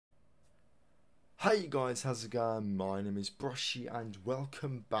Hey guys, how's it going? My name is Brushy and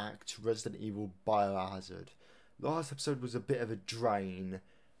welcome back to Resident Evil Biohazard. Last episode was a bit of a drain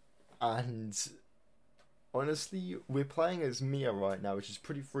and honestly, we're playing as Mia right now, which is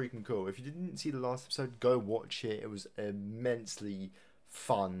pretty freaking cool. If you didn't see the last episode, go watch it. It was immensely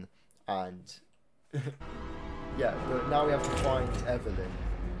fun and yeah, but now we have to find Evelyn.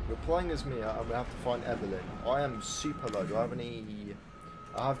 We're playing as Mia and we have to find Evelyn. I am super low. Do I have any...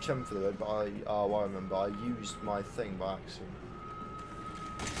 I have chum fluid, but I remember I used my thing by accident.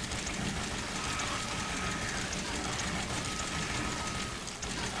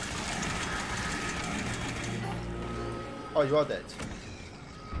 Oh, you are dead.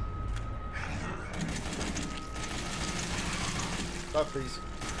 No, please.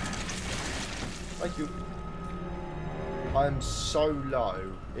 Thank you. I am so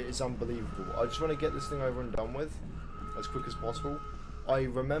low. It is unbelievable. I just want to get this thing over and done with as quick as possible. I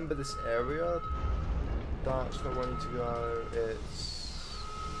remember this area. That's not where I need to go. It's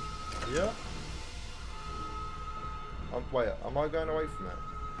here. Wait, am I going away from it?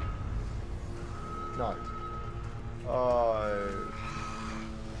 No.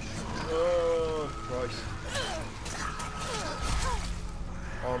 Oh, Christ.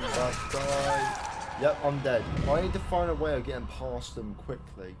 I'm about to die. Yep, I'm dead. I need to find a way of getting past them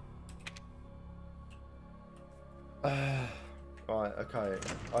quickly. Right, okay.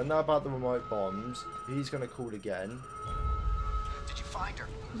 I know about the remote bombs. He's gonna call again. Did you find her?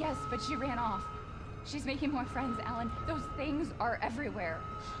 Yes, but she ran off. She's making more friends, Alan. Those things are everywhere.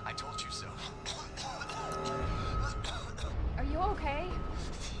 I told you so. Are you okay?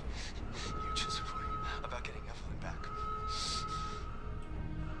 You just worry about getting Evelyn back.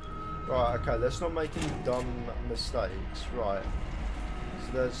 Right, okay, let's not make any dumb mistakes. Right.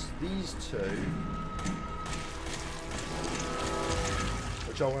 So there's these two,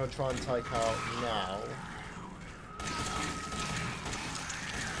 which I want to try and take out now.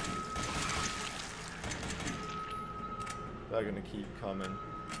 They're going to keep coming.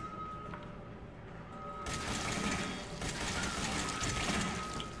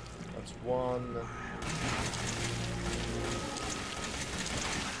 That's one.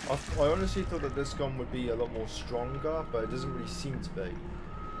 I honestly thought that this gun would be a lot more stronger, but it doesn't really seem to be.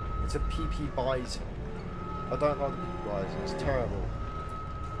 It's a PP Bison. I don't like the PP Bison, it's terrible.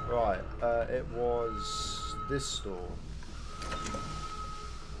 Right, it was this store.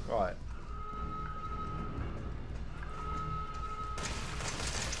 Right.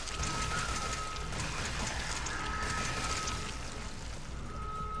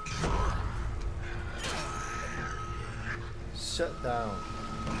 Sit down.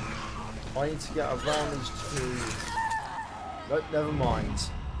 I need to get around these two. Nope, never mind.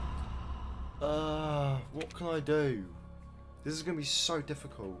 What can I do? This is going to be so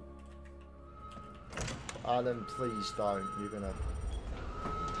difficult. Alan, please don't. You're going to...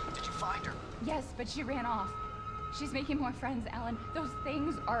 Did you find her? Yes, but she ran off. She's making more friends, Alan. Those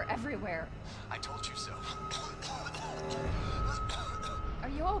things are everywhere. I told you so. Are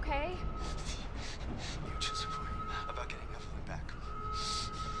you okay? You just worry about getting Evelyn back.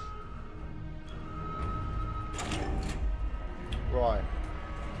 Right.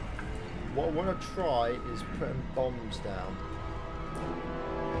 What I want to try is putting bombs down.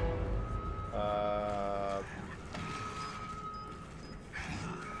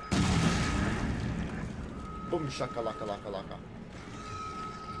 Boom shakalaka laka laka.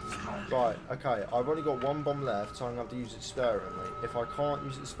 Right, okay, I've only got one bomb left, so I'm going to have to use it sparingly. If I can't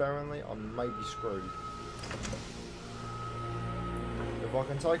use it sparingly, I may be screwed. If I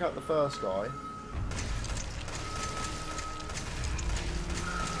can take out the first guy...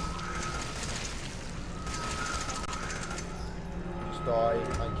 Just die,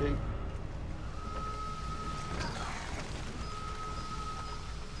 thank you.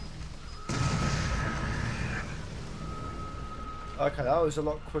 Okay, that was a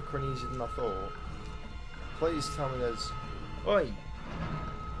lot quicker and easier than I thought. Please tell me there's... Oi!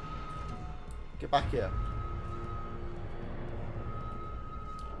 Get back here.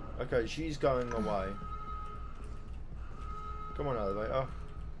 Okay, she's going away. Come on, elevator.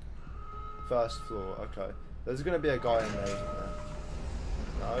 First floor, okay. There's going to be a guy in there, isn't there?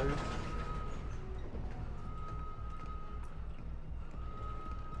 No.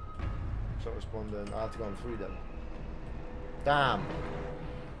 It's not responding. I have to go on through them. Damn.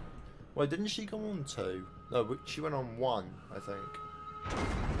 Wait, didn't she go on 2? No, but she went on 1, I think.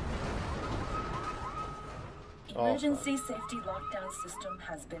 Emergency safety lockdown system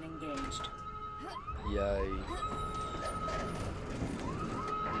has been engaged. Yay.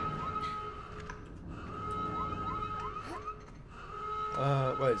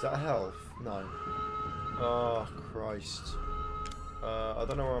 Wait, is that health? No. Oh, Christ. I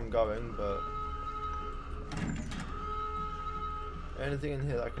don't know where I'm going, but... anything in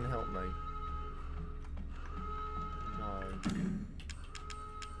here that can help me? No.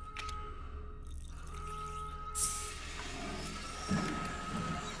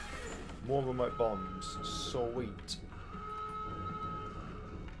 More remote bombs. Sweet.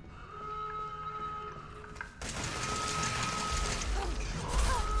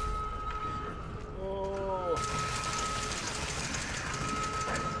 Oh.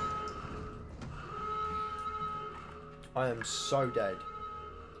 I am so dead.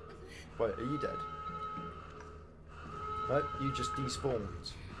 Wait, are you dead? Nope, you just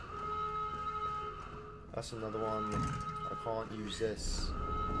despawned. That's another one. I can't use this.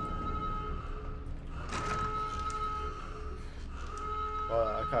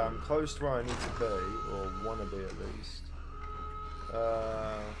 Okay, I'm close to where I need to be, or want to be at least.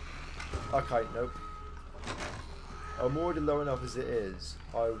 Okay, nope. I'm already low enough as it is.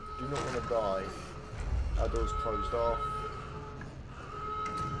 I do not want to die. That door's closed off.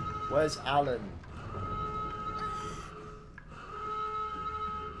 Where's Alan?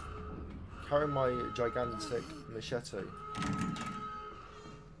 Carry my gigantic machete.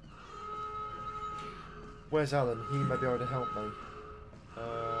 Where's Alan? He may be able to help me.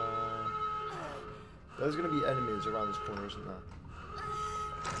 There's going to be enemies around this corner, isn't there?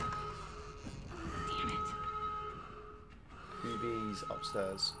 Damn it. Evie's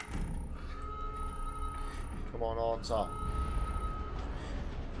upstairs. Come on, answer.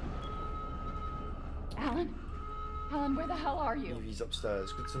 Alan? Alan, where the hell are you? Evie's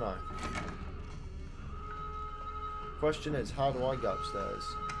upstairs. Good to know. Question is, how do I get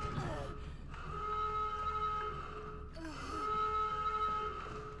upstairs?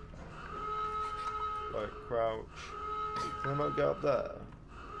 Right, crouch. Can I not get up there?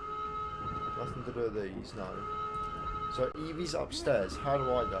 Nothing to do with these, no. So Evie's upstairs. How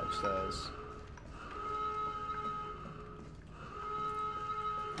do I get upstairs?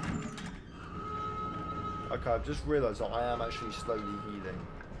 Okay, I've just realised that I am actually slowly healing.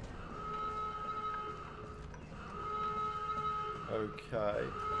 Okay.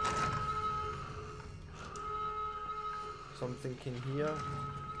 Something in here?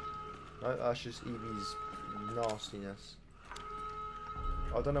 No, that's just Evie's nastiness.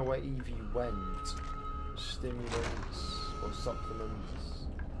 I don't know where Evie went. Stimulants or supplements.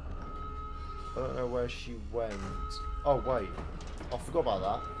 I don't know where she went. Oh wait, I forgot about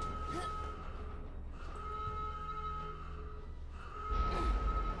that.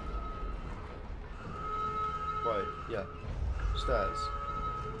 Wait, yeah. Stairs.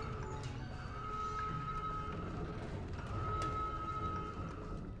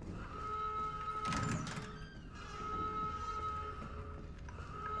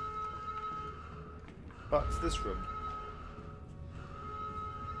 Back to this room.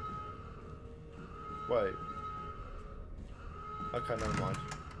 Wait. Okay, never mind.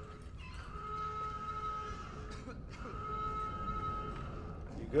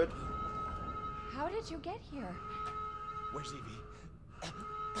 You good? How did you get here? Where's Evie?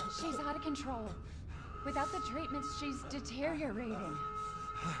 She's out of control. Without the treatments, she's deteriorating.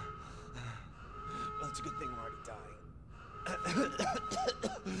 Well, it's a good thing we're already dying.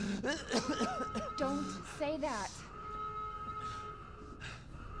 Don't say that.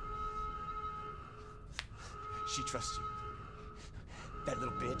 She trusts you. That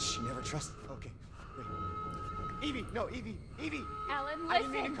little bitch, she never trusted. Okay, wait. Evie, no, Evie, Evie. Alan, I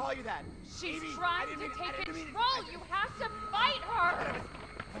didn't mean listen. to call you that. She's Evie, trying to take control. You have to fight her.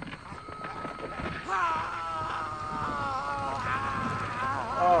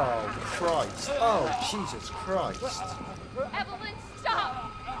 Oh, Christ. Oh, Jesus Christ. Evelyn,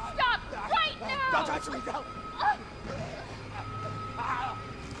 stop! Stop right now! Don't touch me, no!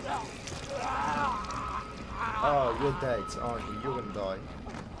 Oh, you're dead, aren't you? You're gonna die.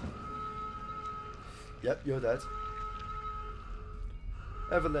 Yep, you're dead.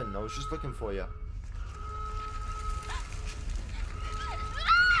 Evelyn, I was just looking for you.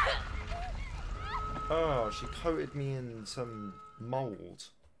 Oh, she coated me in some mold.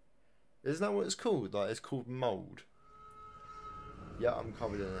 Isn't that what it's called? Like, it's called mold. Yeah, I'm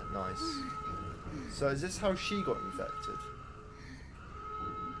covered in it. Nice. So is this how she got infected?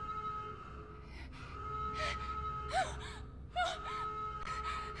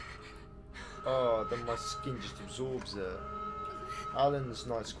 Oh, then my skin just absorbs it. Alan's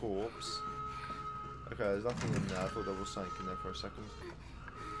nice corpse. Okay, there's nothing in there. I thought there was something in there for a second.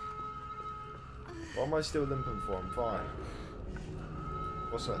 What am I still limping for? I'm fine.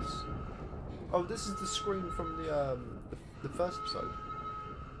 What's this? Oh, this is the screen from the first episode.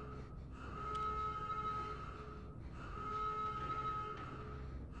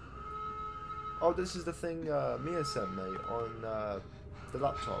 Oh, this is the thing Mia sent me on the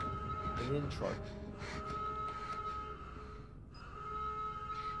laptop in the intro.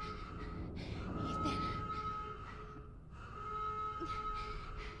 Ethan.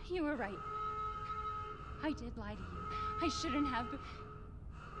 You were right. I did lie to you. I shouldn't have.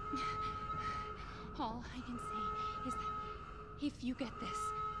 All I can say is that if you get this,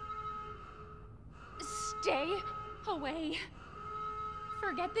 stay away.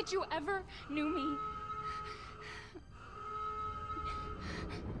 Forget that you ever knew me.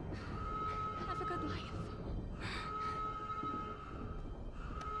 Have a good life.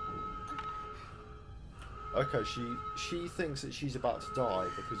 Okay, she thinks that she's about to die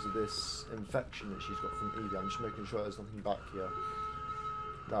because of this infection that she's got from Evie. I'm just making sure there's nothing back here.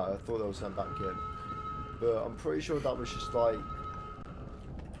 No, I thought there was something back here. But I'm pretty sure that was just like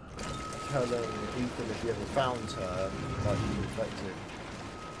telling Ethan if he ever found her, like he was infected.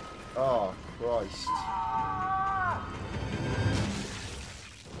 Oh, Christ.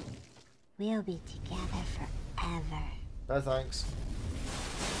 We'll be together forever. No thanks.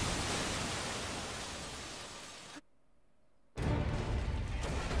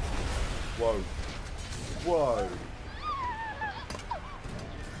 Whoa. Whoa.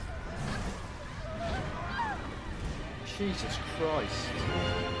 Jesus Christ.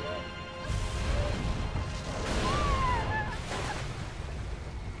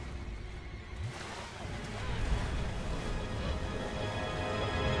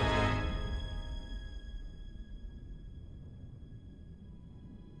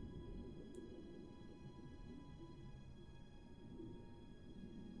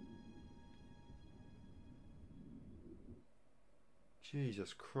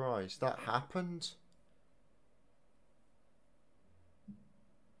 Jesus Christ, that happened?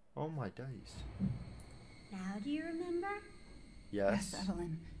 Oh my days. Now do you remember? Yes. Yes,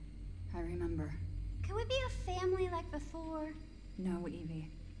 Evelyn. I remember. Can we be a family like before? No, Evie.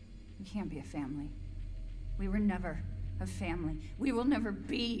 We can't be a family. We were never a family. We will never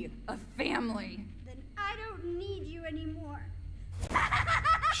be a family. Then I don't need you anymore.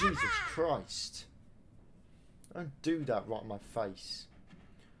 Jesus Christ. Don't do that right in my face.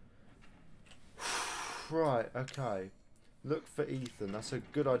 Right, okay. Look for Ethan. That's a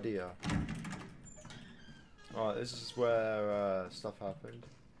good idea. Alright, this is where stuff happened.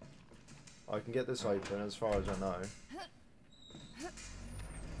 I can get this open as far as I know.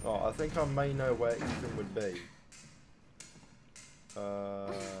 Oh, I think I may know where Ethan would be.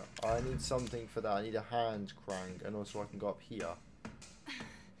 I need something for that. I need a hand crank, and also I can go up here.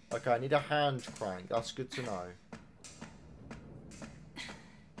 Okay, I need a hand crank. That's good to know.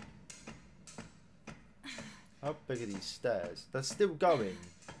 How big are these stairs? They're still going.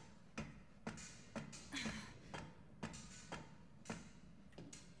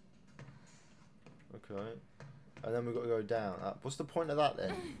 Okay. And then we've got to go down. What's the point of that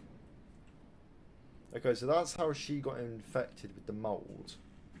then? Okay, so that's how she got infected with the mold.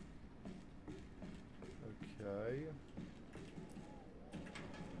 Okay.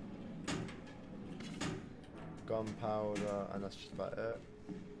 Gunpowder, and that's just about it.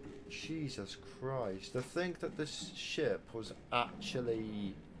 Jesus Christ. To think that this ship was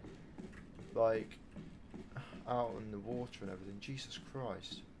actually, like, out in the water and everything. Jesus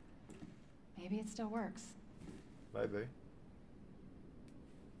Christ. Maybe it still works. Maybe.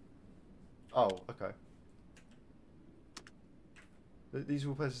 Oh, okay. These are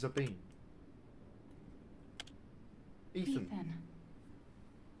all places I've been. Ethan.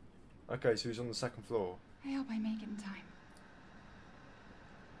 Okay, so he's on the second floor. I hope I make it in time.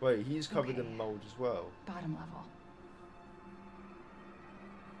 Wait, he's covered Okay. in mold as well. Bottom level.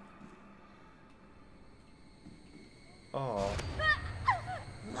 Oh.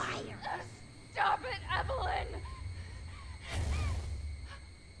 Liar. Stop it, Evelyn!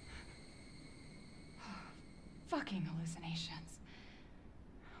 Fucking hallucinations.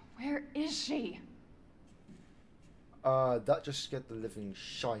 Where is she? That just scared the living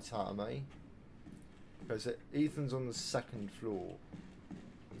shite out of me. Because Ethan's on the second floor.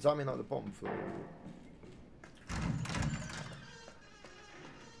 Does that mean like the bottom floor?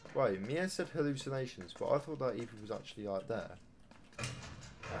 Wait, Mia said hallucinations, but I thought that Evie was actually like there.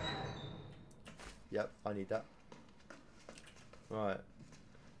 Yep, I need that. Right.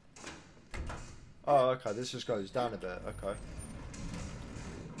 Oh, okay, this just goes down a bit, okay.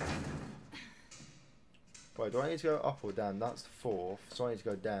 Wait, do I need to go up or down? That's the fourth, so I need to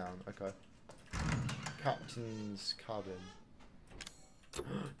go down, okay. Captain's cabin.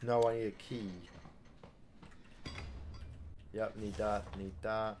 No, I need a key. Yep, need that, need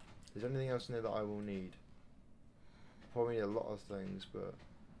that. Is there anything else in there that I will need? Probably need a lot of things, but...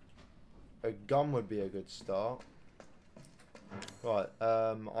 A gun would be a good start. Right,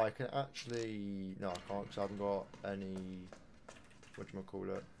 I can actually... No, I can't because I haven't got any...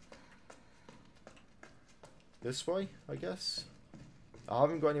 Whatchamacallit? This way, I guess? I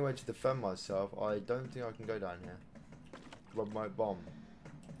haven't got anywhere to defend myself. I don't think I can go down here. Remote bomb.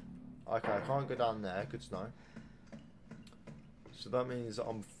 Okay, I can't go down there. Good to know. So that means that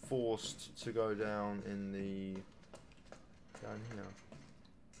I'm forced to go down in the... Down here.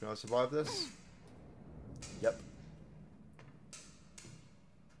 Can I survive this? Yep.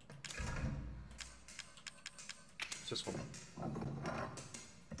 It's this one.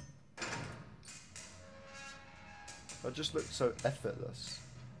 That just looks so effortless.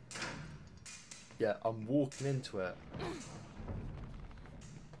 Yeah, I'm walking into it.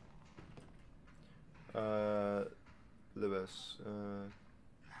 Lewis.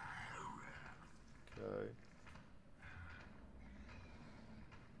 Okay.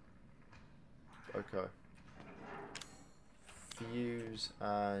 Okay. Fuse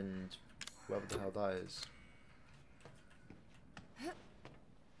and whatever the hell that is.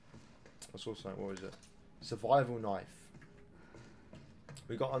 I saw something. What was it? Survival knife.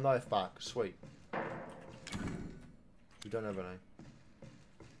 We got a knife back. Sweet. We don't have any.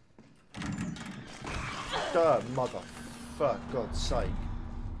 Duh, mother. For God's sake.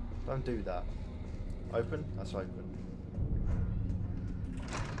 Don't do that. Open? That's open.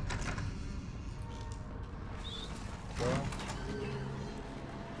 Well,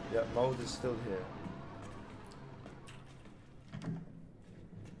 yeah, mold is still here.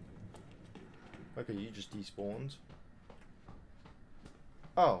 Okay, you just despawned.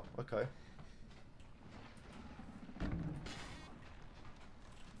 Oh, okay.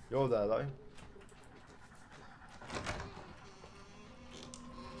 You're there though.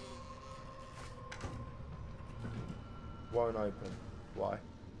 Won't open. Why?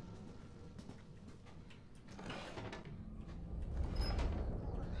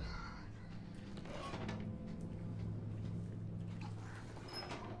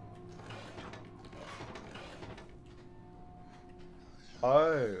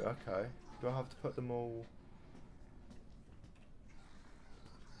 Oh, okay. Do I have to put them all...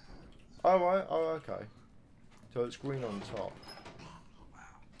 Oh, right. Oh, okay. So it's green on top.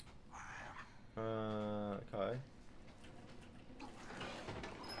 Okay.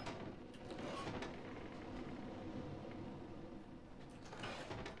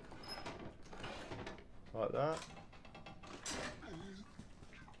 Like that.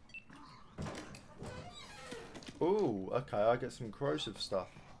 Ooh, okay, I get some corrosive stuff.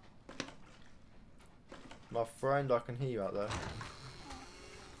 My friend, I can hear you out there.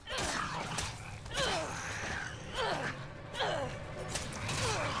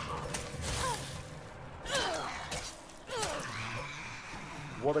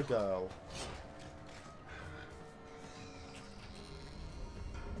 What a girl.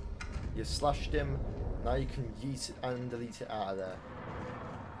 You slashed him, now you can yeet it and delete it out of there.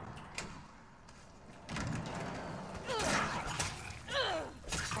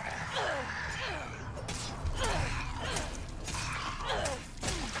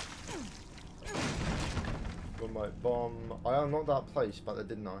 Remote bomb. I unlocked that place, but I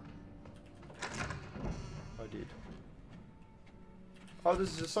didn't I? I did. Oh,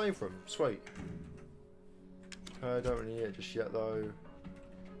 this is a save room. Sweet. I don't really need it just yet though.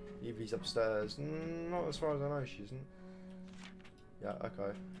 Evie's upstairs. Not as far as I know she isn't. Yeah,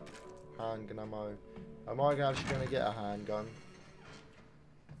 okay. Handgun ammo. Am I actually going to get a handgun?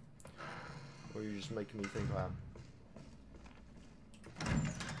 Or are you just making me think I am?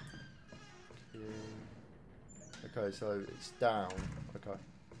 Okay, so it's down. Okay.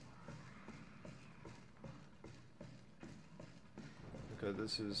 Okay,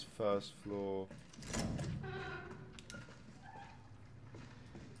 this is first floor.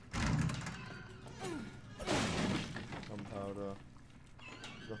 Gunpowder.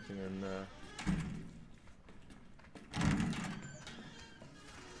 There's nothing in there.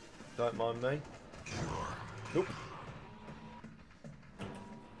 Don't mind me. Nope.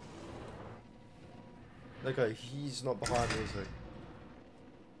 Okay, he's not behind me, is he?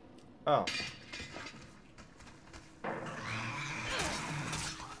 Oh.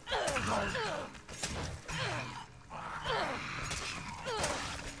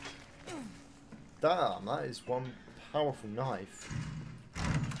 Damn, that is one powerful knife.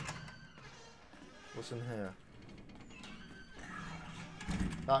 What's in here?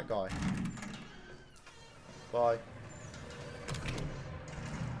 That guy. Bye.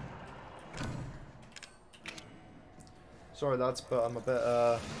 Sorry lads, but I'm a bit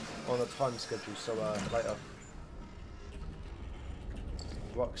on a time schedule, so later.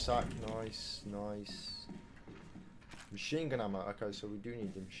 Rucksack, nice, nice. Machine gun ammo, okay, so we do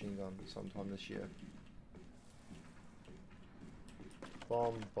need the machine gun sometime this year.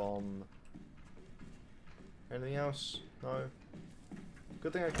 Bomb. Anything else? No?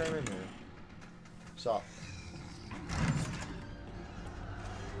 Good thing I came in here. What's up?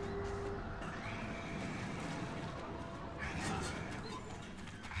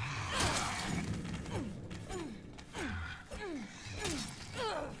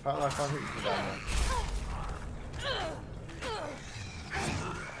 Apparently I can't hit you from down there.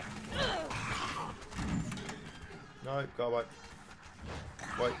 No, go away.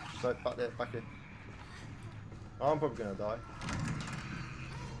 Wait, no, back there, back in. I'm probably gonna die.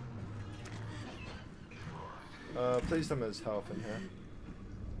 Please tell me there's health in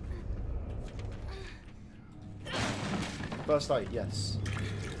here. First aid, yes.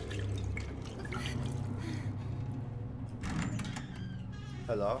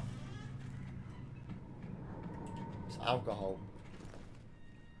 Hello? It's alcohol.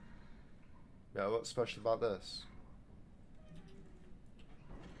 Yeah, what's special about this?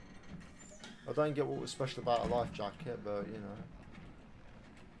 I don't get what was special about a life jacket, but you know.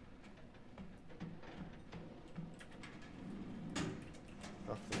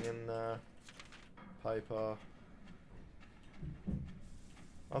 Nothing in there. Paper.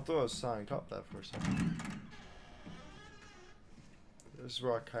 I thought I was saying up there for a second. This is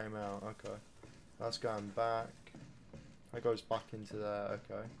where I came out, okay. That's going back. That goes back into there,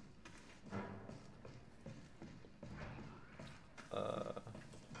 okay.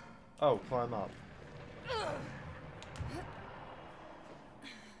 Oh, climb up.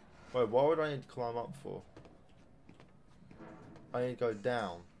 Wait, what would I need to climb up for? I need to go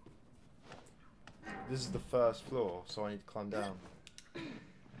down. This is the first floor, so I need to climb down.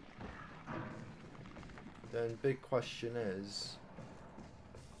 Then big question is,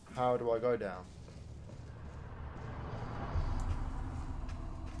 how do I go down?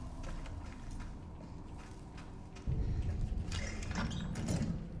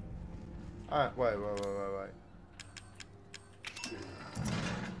 Alright, wait.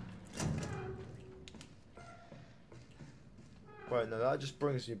 Wait, no, that just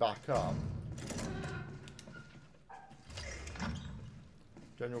brings me back up.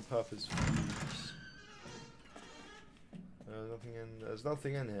 General purpose fuse. There's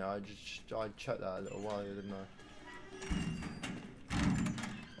nothing in here. I checked that a little while ago, didn't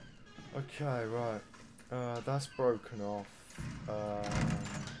I? Okay, right. That's broken off.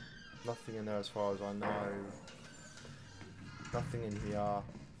 Nothing in there as far as I know. Nothing in here.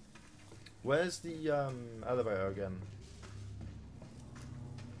 Where's the elevator again?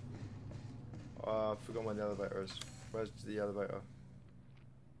 I forgot where the elevator is. Where's the elevator?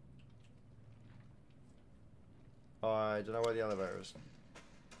 I don't know where the elevator is.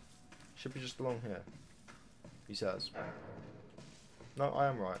 Should be just along here, he says. No, I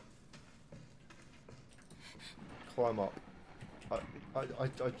am right. Climb up. I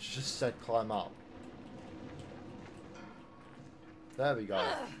just said climb up. There we go.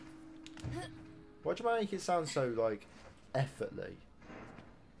 Why do you make it sound so, like, effortlessly?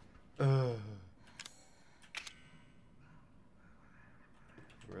 Ugh.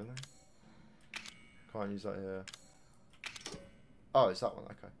 Really? Can't use that here. Oh, it's that one,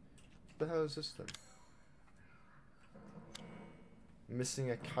 okay. What the hell is this then?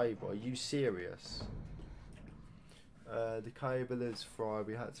 Missing a cable, are you serious? The cable is fried,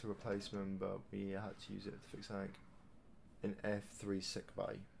 we had to replace them, but we had to use it to fix something in F3 sick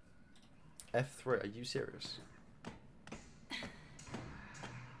bay. F3, are you serious?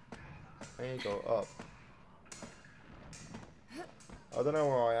 I need to go up. I don't know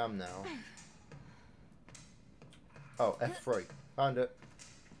where I am now. Oh, F3. Found it.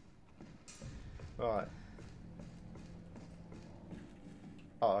 Right.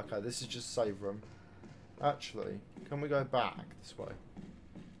 Oh, okay, this is just save room. Actually, can we go back this way?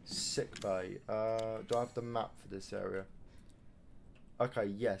 Sick bay. Do I have the map for this area? Okay,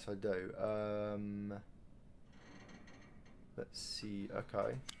 yes, I do. Let's see.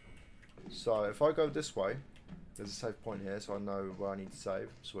 Okay. So, if I go this way, there's a save point here, so I know where I need to save.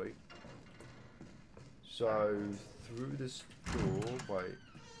 Sweet. So, through this door, wait.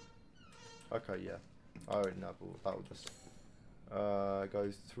 Okay, yeah. I already know that will just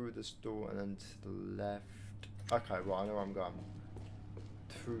go through this door and then to the left. Okay, right, I know where I'm going.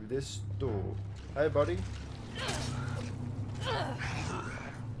 Through this door. Hey, buddy.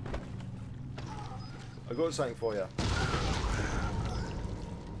 I got something for you.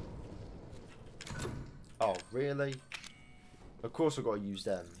 Oh, really? Of course I've got to use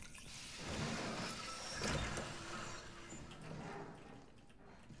them.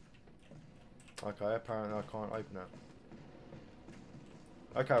 Okay, apparently I can't open it.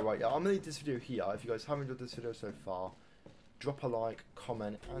 Okay, right, yeah, I'm going to leave this video here. If you guys have enjoyed this video so far, drop a like,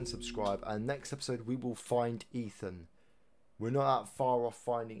 comment, and subscribe. And next episode, we will find Ethan. We're not that far off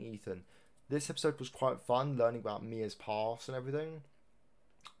finding Ethan. This episode was quite fun, learning about Mia's past and everything.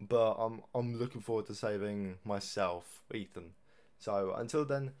 But I'm looking forward to saving myself, Ethan. So until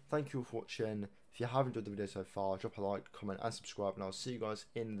then, thank you for watching. If you have enjoyed the video so far, drop a like, comment, and subscribe. And I'll see you guys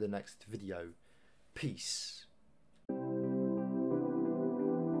in the next video. Peace.